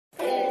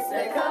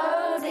the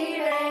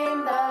Cozy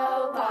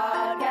Rainbow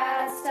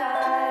Podcast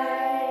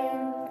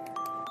time.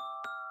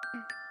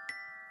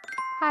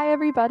 Hi,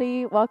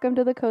 everybody. Welcome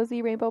to the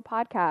Cozy Rainbow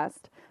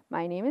Podcast.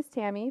 My name is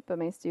Tammy, but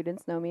my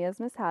students know me as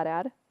Miss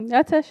Haddad.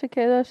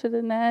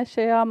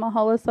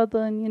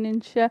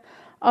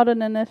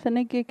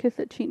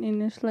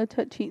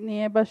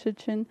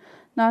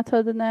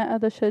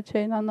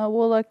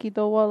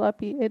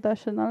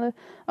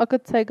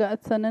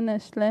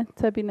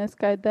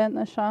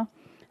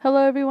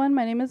 Hello, everyone.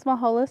 My name is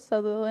Mahala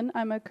Sutherland.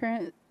 I'm a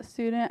current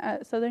student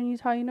at Southern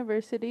Utah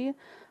University.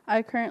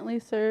 I currently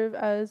serve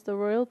as the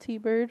Royal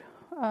T-Bird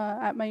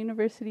at my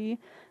university,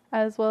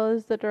 as well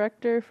as the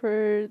director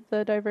for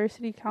the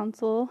Diversity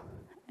Council,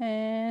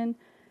 and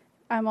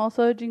I'm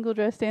also a jingle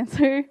dress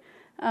dancer.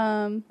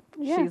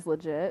 She's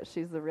legit.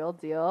 She's the real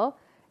deal.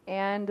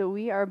 And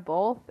we are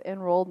both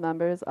enrolled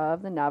members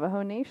of the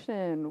Navajo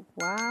Nation.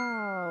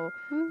 Wow.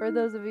 Mm-hmm. For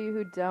those of you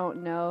who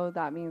don't know,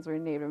 that means we're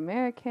Native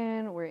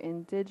American, we're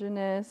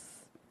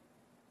indigenous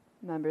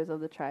members of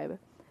the tribe.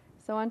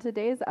 So on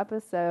today's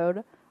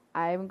episode,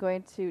 I'm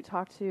going to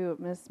talk to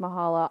Miss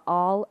Mahala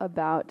all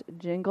about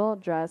jingle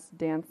dress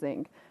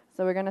dancing.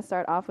 So we're going to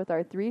start off with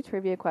our 3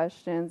 trivia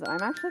questions.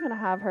 I'm actually going to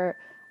have her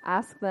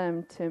ask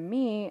them to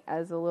me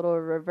as a little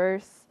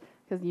reverse,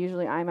 because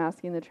usually I'm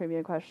asking the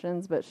trivia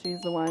questions, but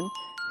she's the one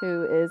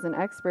who is an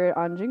expert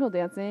on jingle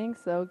dancing.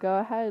 So go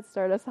ahead,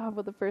 start us off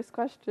with the first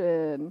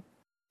question.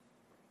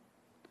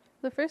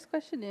 The first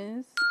question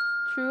is,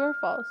 true or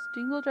false?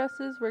 Jingle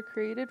dresses were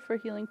created for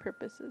healing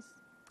purposes.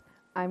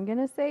 I'm going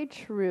to say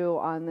true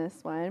on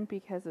this one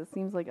because it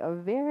seems like a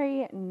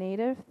very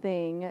native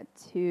thing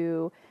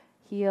to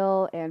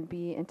heal and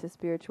be into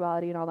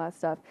spirituality and all that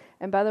stuff.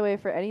 And by the way,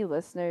 for any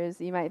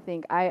listeners, you might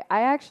think, I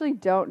actually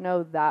don't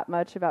know that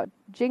much about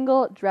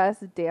jingle dress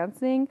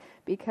dancing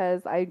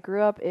because I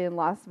grew up in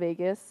Las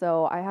Vegas,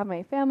 so I have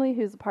my family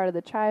who's a part of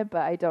the tribe,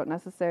 but I don't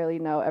necessarily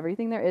know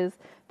everything there is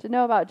to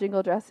know about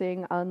jingle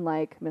dressing,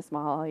 unlike Miss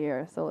Mahal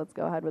here. So let's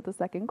go ahead with the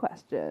second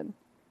question.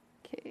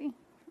 Okay.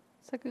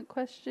 Second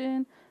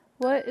question,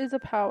 what is a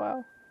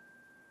powwow?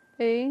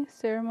 A,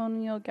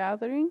 ceremonial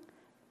gathering.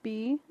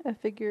 B, a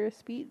figure of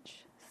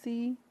speech.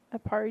 C, a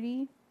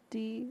party.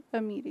 D,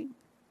 a meeting.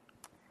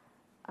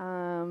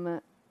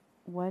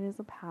 What is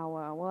a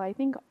powwow? Well, I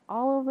think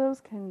all of those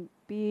can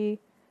be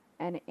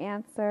an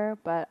answer,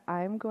 but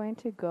I'm going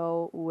to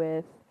go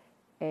with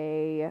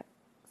the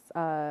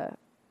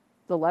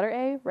letter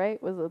A,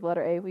 right? Was it the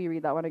letter A? Will you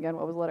read that one again?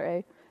 What was the letter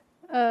A?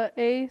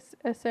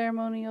 A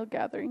ceremonial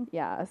gathering.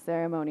 Yeah, a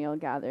ceremonial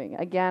gathering.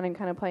 Again, I'm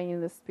kind of playing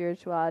the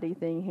spirituality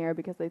thing here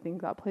because I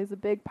think that plays a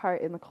big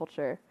part in the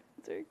culture.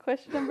 Sorry,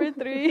 question number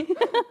 3.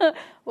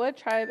 What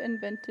tribe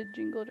invented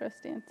jingle dress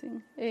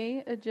dancing?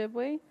 A,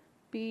 Ojibwe.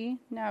 B,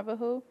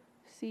 Navajo.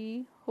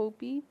 C,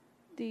 Hopi.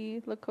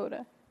 D,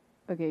 Lakota.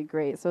 Okay,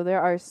 great. So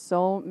there are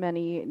so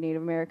many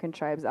Native American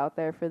tribes out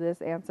there for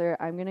this answer.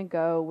 I'm going to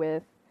go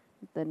with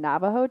the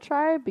Navajo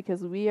tribe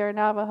because we are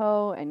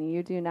Navajo and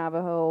you do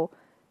Navajo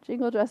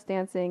jingle dress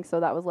dancing, so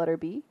that was letter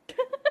B.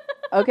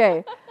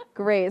 Okay,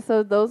 great.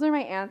 So those are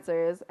my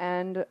answers,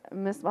 and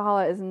Miss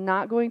Mahala is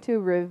not going to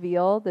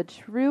reveal the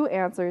true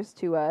answers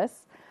to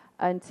us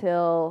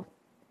until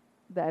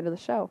the end of the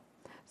show.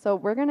 So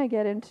we're going to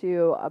get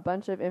into a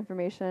bunch of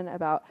information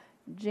about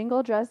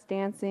jingle dress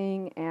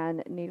dancing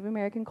and Native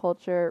American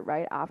culture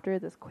right after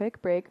this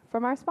quick break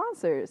from our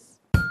sponsors.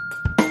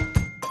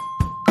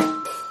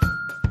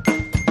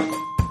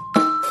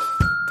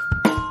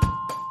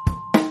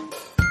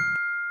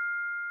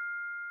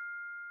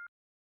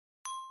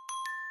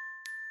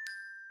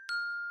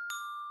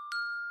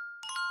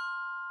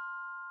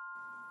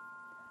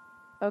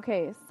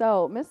 Okay,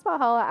 so Miss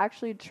Mahala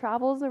actually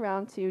travels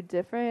around to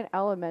different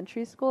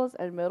elementary schools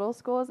and middle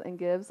schools and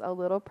gives a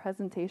little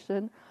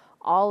presentation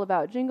all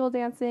about jingle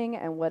dancing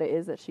and what it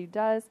is that she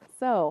does.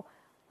 So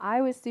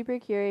I was super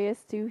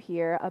curious to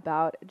hear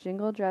about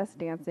jingle dress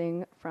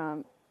dancing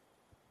from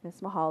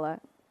Miss Mahala.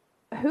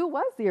 Who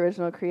was the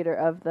original creator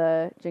of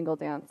the jingle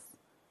dance?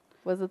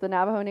 Was it the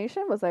Navajo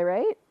Nation? Was I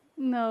right?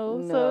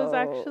 No. So it was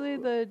actually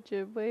the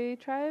Ojibwe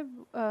tribe,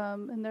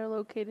 and they're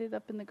located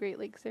up in the Great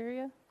Lakes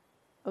area.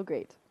 Oh,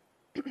 great.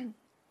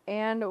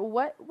 And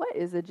what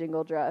is a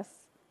jingle dress?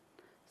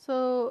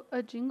 So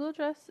a jingle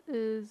dress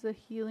is a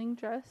healing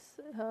dress.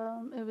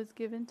 It was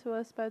given to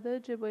us by the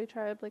Ojibwe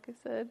tribe, like I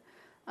said.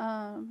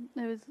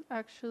 It was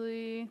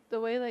actually, the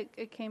way like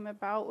it came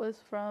about was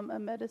from a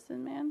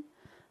medicine man.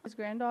 His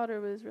granddaughter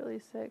was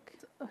really sick.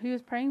 He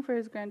was praying for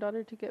his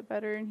granddaughter to get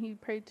better, and he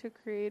prayed to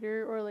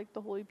Creator, or like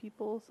the holy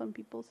people, some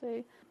people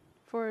say,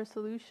 for a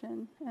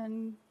solution.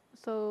 And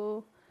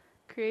so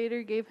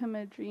Creator gave him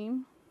a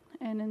dream,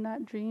 and in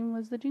that dream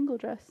was the jingle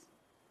dress.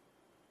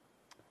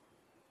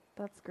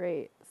 That's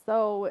great.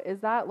 So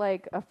is that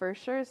like a for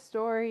sure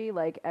story?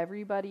 Like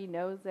everybody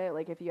knows it?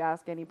 Like if you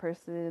ask any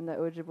person in the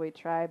Ojibwe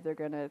tribe, they're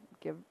going to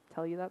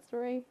tell you that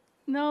story?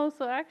 No,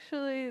 so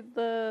actually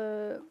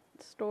the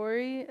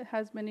story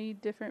has many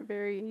different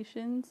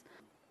variations.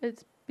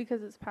 It's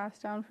because it's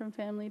passed down from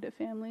family to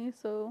family.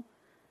 So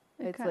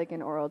It's like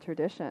an oral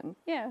tradition.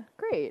 Yeah.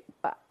 Great.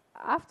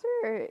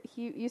 After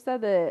you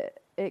said that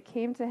it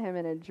came to him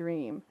in a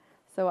dream.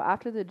 So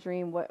after the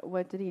dream,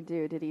 what did he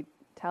do? Did he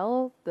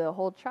tell the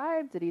whole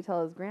tribe? Did he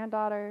tell his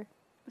granddaughter?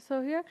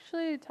 So he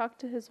actually talked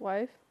to his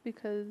wife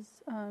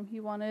because he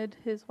wanted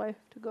his wife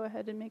to go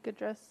ahead and make a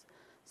dress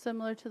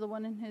similar to the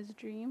one in his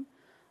dream.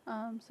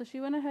 So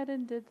she went ahead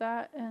and did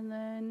that, and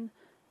then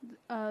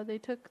they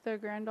took their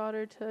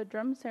granddaughter to a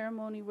drum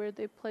ceremony where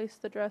they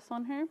placed the dress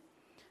on her,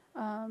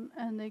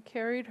 and they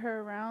carried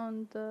her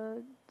around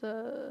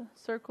the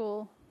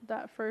circle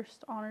that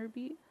first honor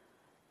beat.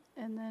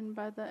 And then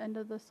by the end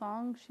of the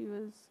song, she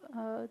was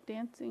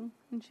dancing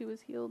and she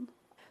was healed.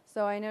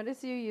 So I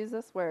noticed you use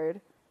this word,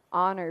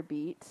 honor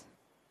beat.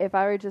 If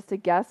I were just to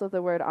guess what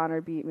the word honor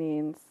beat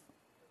means,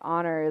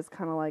 honor is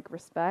kind of like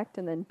respect,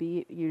 and then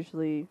beat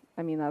usually,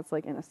 I mean, that's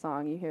like in a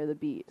song, you hear the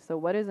beat. So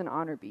what is an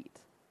honor beat?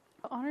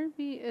 The honor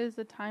beat is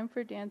a time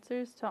for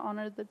dancers to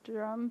honor the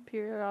drum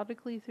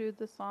periodically through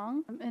the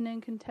song. And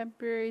in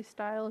contemporary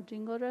style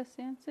jingle dress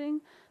dancing,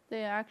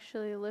 they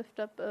actually lift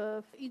up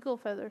a eagle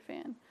feather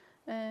fan.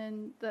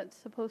 And that's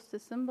supposed to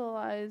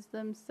symbolize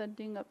them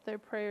sending up their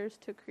prayers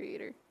to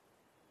Creator.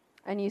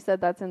 And you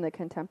said that's in the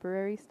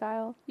contemporary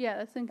style? Yeah,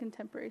 that's in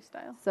contemporary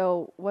style.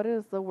 So what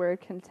does the word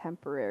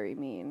contemporary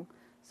mean?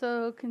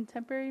 So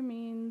contemporary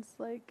means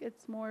like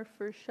it's more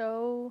for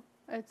show,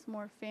 it's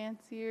more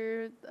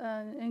fancier.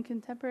 In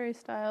contemporary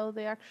style,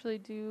 they actually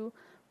do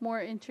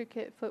more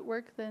intricate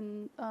footwork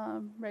than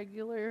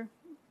regular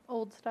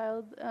old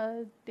style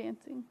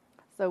dancing.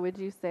 So would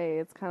you say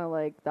it's kind of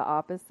like the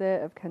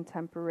opposite of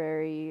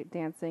contemporary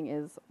dancing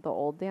is the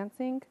old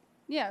dancing?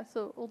 Yeah,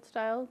 so old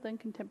style, then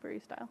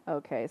contemporary style.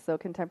 Okay, so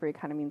contemporary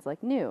kind of means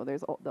like new.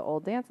 There's the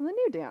old dance and the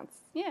new dance.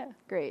 Yeah.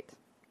 Great.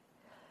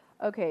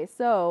 Okay,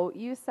 so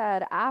you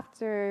said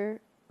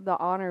after the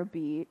honor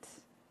beat,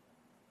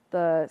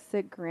 the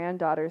sick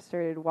granddaughter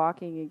started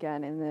walking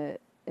again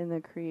in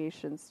the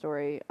creation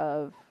story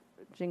of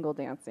jingle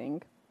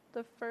dancing.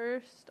 The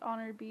first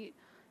honor beat,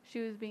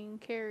 she was being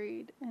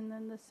carried, and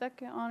then the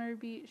second honor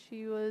beat,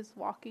 she was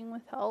walking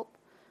with help.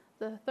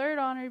 The third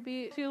honor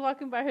beat, she was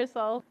walking by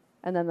herself.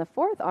 And then the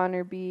fourth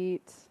honor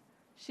beat,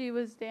 she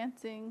was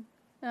dancing.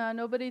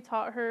 Nobody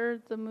taught her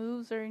the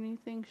moves or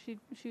anything.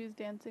 She was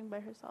dancing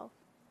by herself.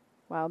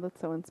 Wow, that's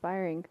so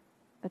inspiring.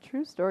 A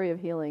true story of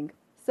healing.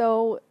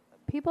 So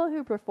people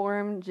who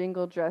perform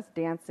jingle dress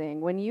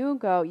dancing, when you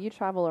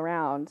travel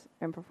around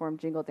and perform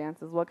jingle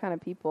dances, what kind of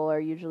people are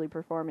usually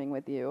performing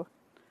with you?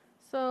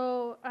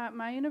 So at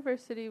my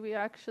university, we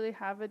actually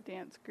have a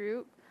dance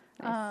group.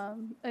 Nice.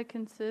 It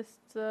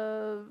consists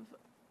of,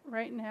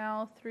 right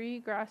now, 3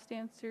 grass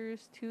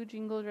dancers, 2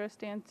 jingle dress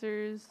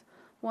dancers,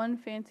 1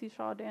 fancy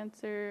shawl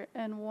dancer,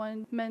 and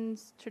 1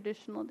 men's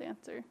traditional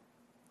dancer.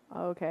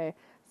 Okay.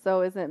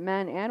 So is it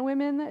men and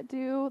women that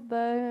do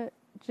the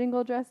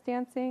jingle dress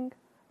dancing?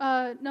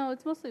 No,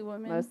 it's mostly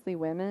women. Mostly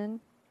women?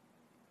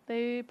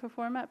 They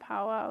perform at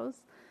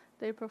powwows.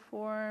 They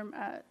perform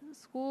at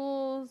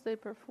schools. They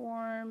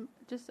perform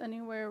just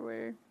anywhere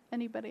where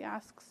anybody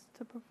asks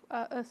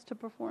us to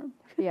perform.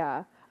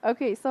 Yeah.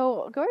 Okay,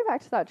 so going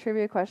back to that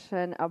trivia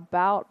question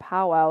about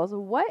powwows,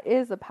 what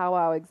is a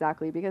powwow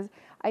exactly? Because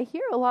I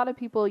hear a lot of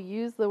people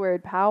use the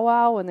word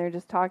powwow when they're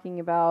just talking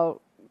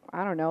about,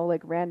 I don't know,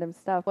 like random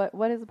stuff.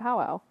 What is a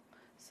powwow?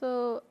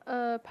 So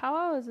a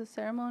powwow is a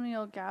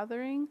ceremonial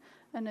gathering,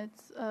 and it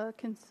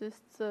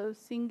consists of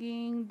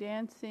singing,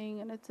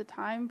 dancing, and it's a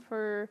time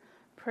for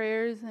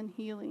prayers and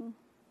healing.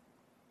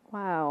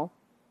 Wow.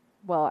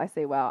 Well, I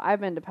say wow. I've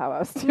been to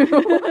powwows too.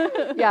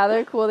 Yeah,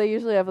 they're cool. They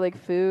usually have like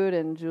food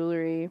and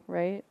jewelry,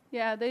 right?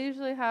 Yeah, they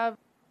usually have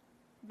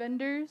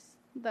vendors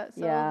that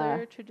sell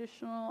their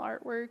traditional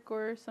artwork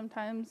or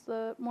sometimes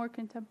the more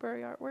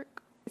contemporary artwork.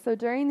 So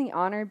during the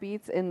honor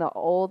beats in the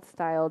old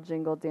style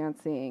jingle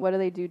dancing, what do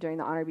they do during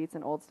the honor beats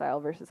in old style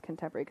versus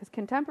contemporary? Because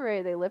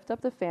contemporary, they lift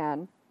up the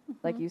fan,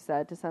 like you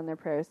said, to send their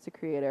prayers to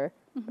Creator.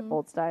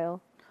 Old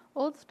style?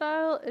 Old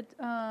style,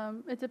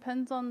 it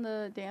depends on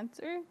the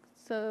dancer.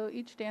 So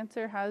each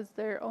dancer has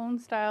their own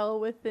style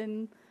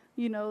within,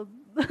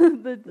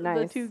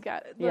 the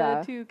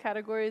two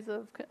categories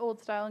of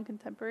old style and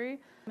contemporary.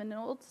 In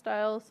old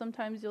style,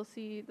 sometimes you'll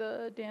see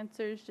the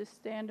dancers just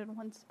stand in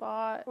one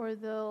spot, or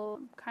they'll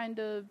kind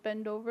of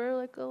bend over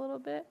like a little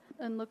bit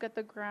and look at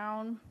the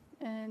ground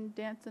and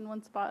dance in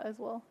one spot as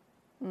well.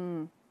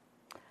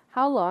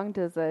 How long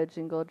does a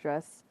jingle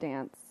dress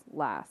dance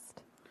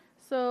last?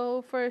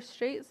 So for a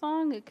straight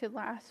song, it could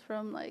last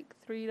from like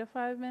 3 to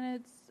 5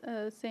 minutes.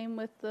 Same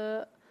with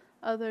the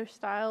other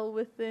style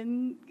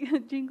within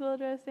jingle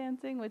dress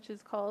dancing, which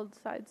is called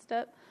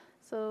sidestep.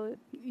 So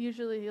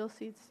usually you'll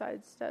see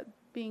sidestep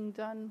being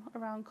done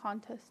around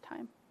contest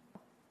time.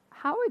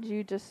 How would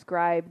you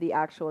describe the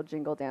actual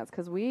jingle dance?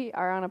 Because we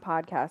are on a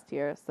podcast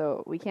here,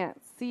 so we can't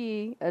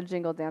see a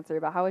jingle dancer,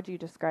 but how would you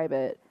describe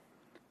it?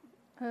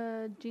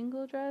 A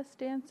jingle dress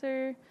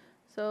dancer,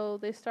 so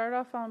they start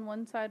off on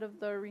one side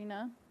of the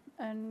arena,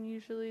 and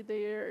usually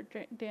they're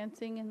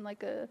dancing in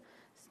like a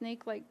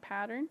snake-like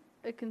pattern.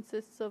 It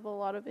consists of a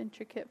lot of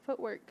intricate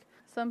footwork.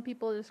 Some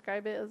people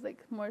describe it as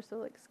like more so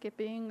like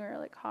skipping or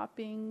like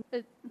hopping.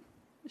 It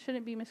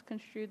shouldn't be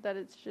misconstrued that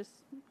it's just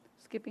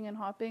skipping and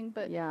hopping,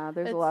 but Yeah,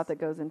 there's a lot that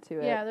goes into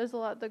it. yeah, there's a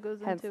lot that goes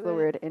Hence into the it.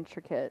 word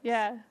intricate.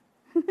 Yeah.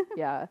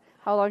 Yeah.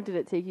 How long did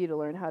it take you to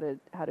learn how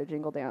to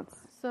jingle dance?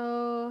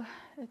 So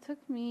it took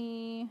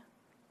me,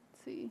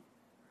 let's see,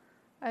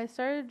 I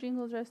started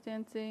jingle dress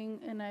dancing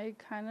and I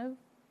kind of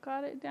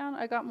got it down.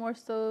 I got more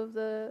so of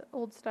the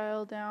old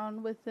style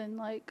down within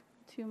like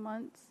 2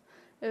 months.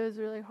 It was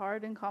really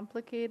hard and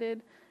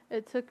complicated.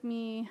 It took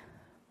me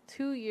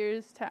 2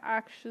 years to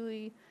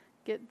actually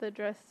get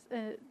the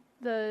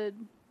the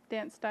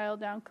dance style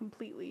down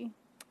completely.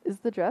 Is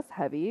the dress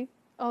heavy?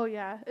 Oh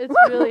yeah, it's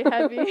really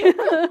heavy.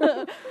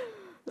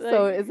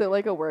 So is it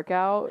like a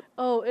workout?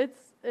 Oh,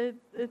 it's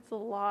a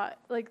lot.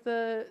 Like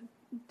the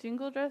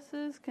jingle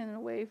dresses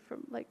can weigh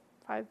from like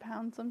 5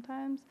 pounds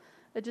sometimes.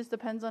 It just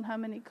depends on how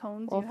many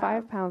cones you have.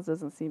 5 pounds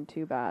doesn't seem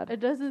too bad. It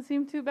doesn't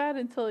seem too bad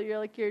until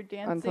you're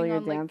dancing. Until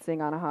you're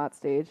dancing on a hot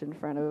stage in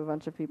front of a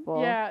bunch of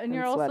people. Yeah, and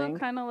you're sweating. also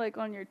kind of like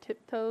on your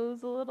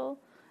tiptoes a little.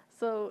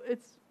 So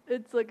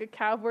it's like a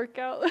calf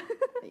workout.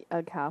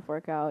 A calf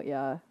workout,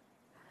 yeah.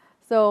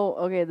 So,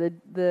 okay,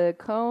 the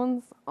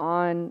cones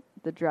on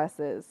the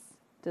dresses,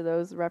 do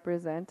those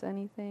represent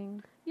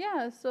anything?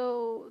 Yeah,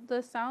 so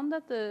the sound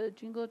that the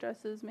jingle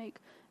dresses make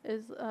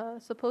is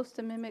supposed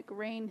to mimic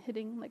rain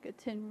hitting like a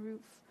tin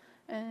roof.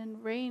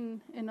 And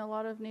rain in a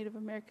lot of Native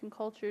American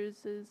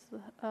cultures is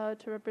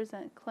to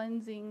represent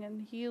cleansing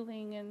and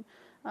healing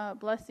and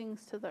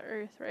blessings to the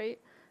earth, right?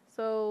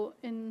 So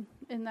in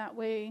that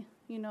way,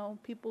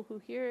 people who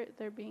hear it,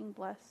 they're being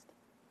blessed.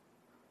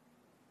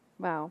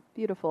 Wow,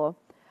 beautiful.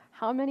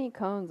 How many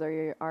cones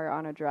are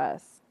on a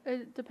dress?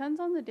 It depends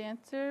on the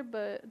dancer,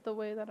 but the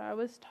way that I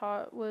was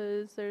taught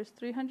was there's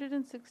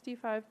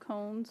 365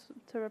 cones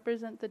to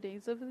represent the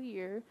days of the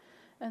year,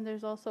 and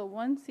there's also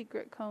one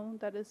secret cone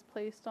that is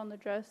placed on the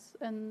dress,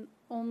 and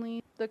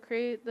only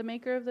the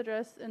maker of the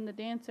dress and the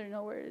dancer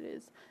know where it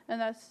is, and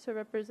that's to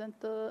represent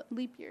the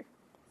leap year.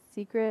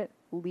 Secret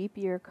leap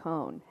year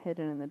cone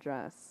hidden in the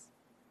dress.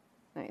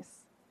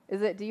 Nice.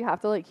 Do you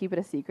have to keep it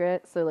a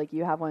secret? So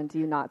you have one, do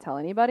you not tell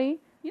anybody?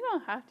 You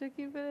don't have to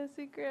keep it a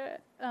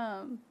secret,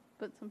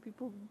 but some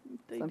people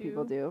do. Some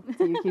people do.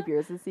 Do you keep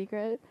yours a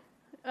secret?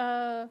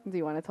 Do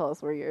you want to tell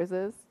us where yours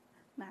is?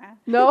 Nah.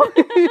 No?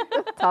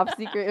 Top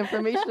secret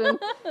information.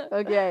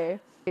 Okay.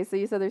 So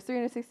you said there's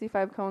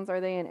 365 cones.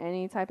 Are they in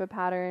any type of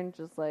pattern?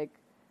 Just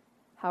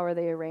how are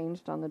they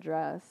arranged on the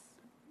dress?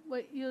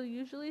 What you'll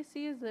usually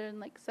see is they're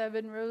in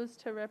 7 rows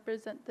to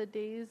represent the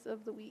days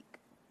of the week.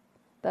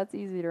 That's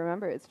easy to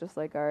remember. It's just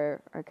like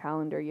our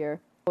calendar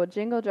year. Well,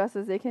 jingle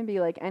dresses, they can be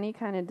any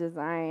kind of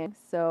design.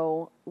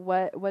 So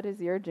what does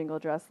your jingle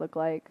dress look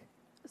like?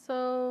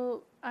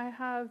 So I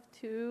have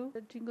 2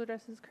 jingle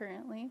dresses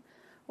currently.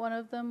 One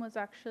of them was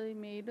actually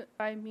made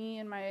by me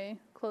and my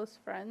close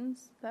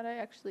friends that I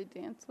actually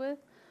dance with.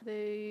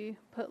 They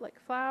put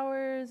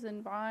flowers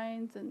and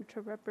vines and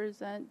to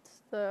represent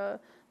the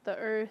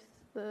earth,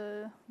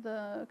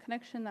 the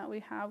connection that we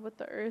have with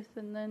the earth,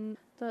 and then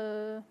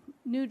the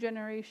new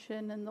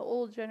generation and the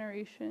old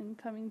generation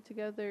coming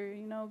together,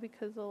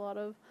 because a lot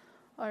of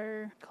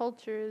our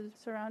culture is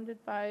surrounded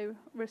by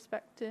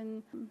respect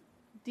and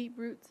deep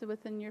roots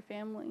within your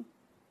family.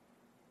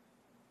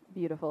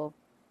 Beautiful.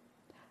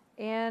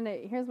 And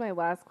here's my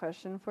last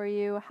question for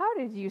you. How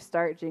did you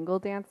start jingle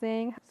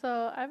dancing?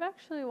 So I've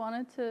actually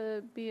wanted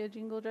to be a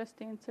jingle dress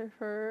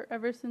dancer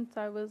ever since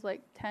I was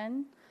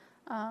 10.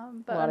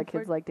 But a lot of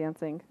kids like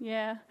dancing.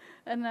 Yeah,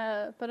 and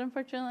but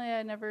unfortunately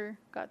I never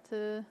got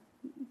to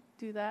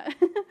do that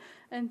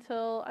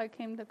until I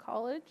came to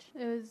college.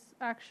 It was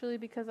actually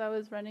because I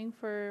was running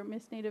for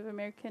Miss Native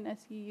American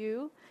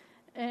SUU,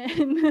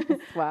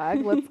 and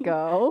swag, let's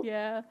go.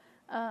 Yeah,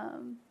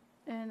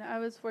 and I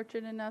was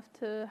fortunate enough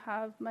to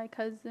have my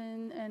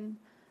cousin and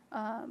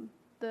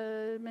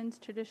the men's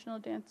traditional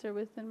dancer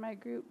within my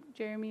group,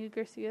 Jeremy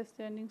Garcia,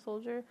 Standing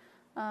Soldier,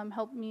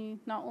 helped me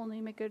not only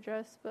make a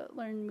dress but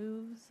learn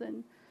moves,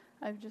 and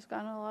I've just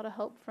gotten a lot of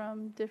help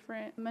from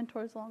different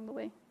mentors along the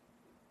way.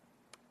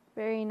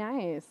 Very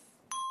nice.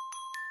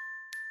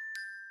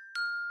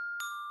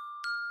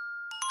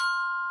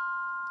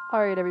 All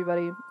right,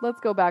 everybody,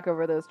 let's go back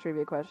over those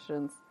trivia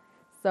questions.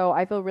 So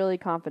I feel really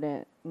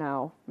confident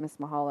now, Miss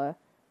Mahala.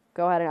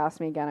 Go ahead and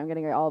ask me again. I'm going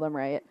to get all of them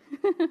right.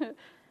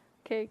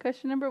 Okay,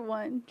 question number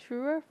 1.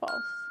 True or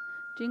false?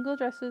 Jingle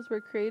dresses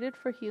were created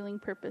for healing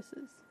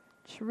purposes.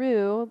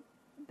 True.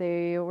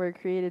 They were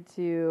created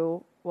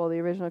the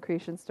original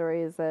creation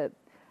story is that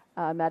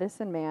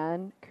medicine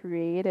man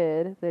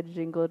created the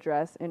jingle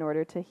dress in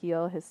order to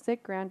heal his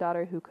sick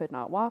granddaughter who could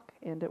not walk,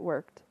 and it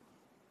worked.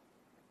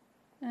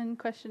 And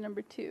question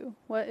number 2.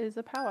 What is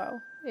a powwow?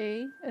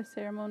 A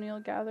ceremonial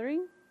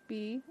gathering.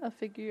 B, a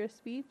figure of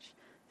speech.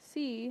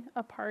 C,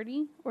 a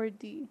party. Or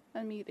D,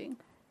 a meeting.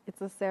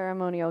 It's a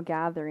ceremonial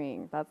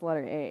gathering. That's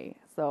letter A.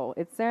 So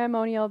it's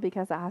ceremonial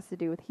because it has to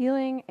do with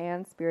healing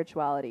and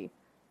spirituality.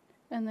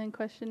 And then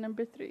question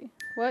number 3.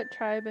 What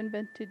tribe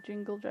invented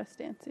jingle dress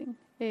dancing?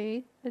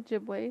 A,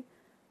 Ojibwe.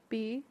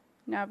 B,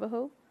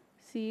 Navajo,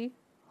 C,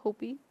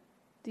 Hopi,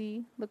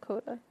 D,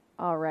 Lakota.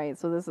 All right,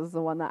 so this is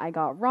the one that I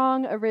got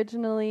wrong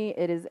originally.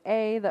 It is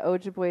A, the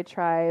Ojibwe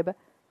tribe,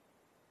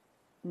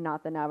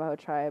 not the Navajo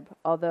tribe,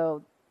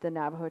 although the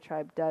Navajo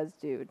tribe does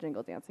do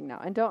jingle dancing now.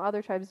 And don't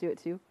other tribes do it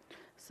too?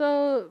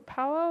 So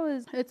powwow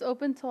it's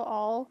open to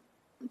all.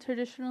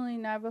 Traditionally,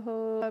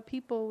 Navajo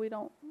people, we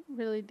don't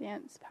really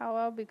dance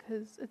powwow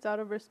because it's out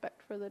of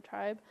respect for the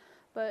tribe.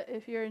 But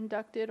if you're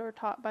inducted or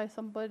taught by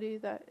somebody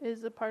that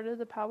is a part of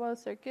the powwow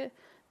circuit,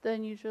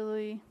 then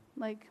usually,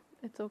 like,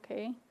 it's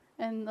okay.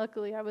 And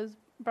luckily, I was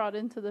brought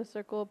into the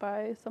circle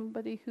by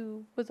somebody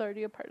who was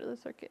already a part of the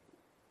circuit.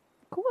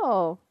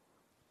 Cool.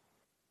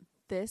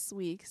 This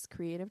week's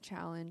creative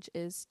challenge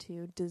is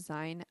to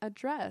design a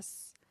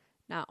dress.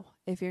 Now,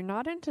 if you're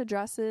not into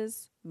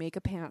dresses, make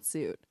a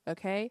pantsuit,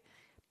 okay?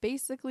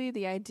 Basically,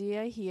 the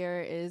idea here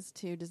is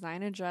to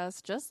design a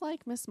dress just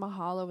like Miss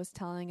Mahala was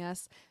telling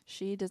us.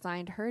 She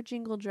designed her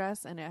jingle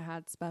dress and it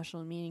had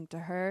special meaning to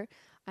her.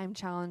 I'm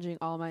challenging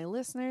all my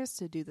listeners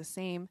to do the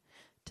same.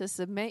 To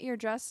submit your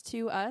dress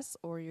to us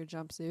or your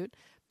jumpsuit,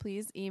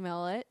 please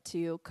email it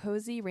to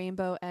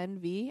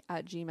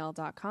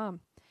cozyrainbownv@gmail.com.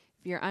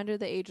 If you're under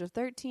the age of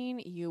 13,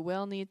 you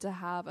will need to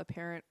have a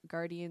parent,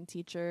 guardian,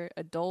 teacher,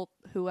 adult,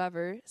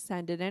 whoever,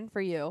 send it in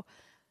for you.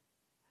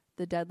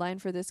 The deadline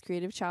for this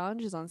creative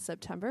challenge is on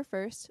September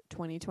 1st,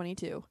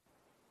 2022.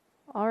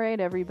 All right,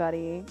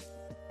 everybody.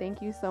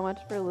 Thank you so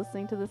much for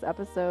listening to this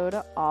episode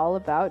all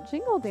about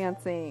jingle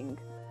dancing.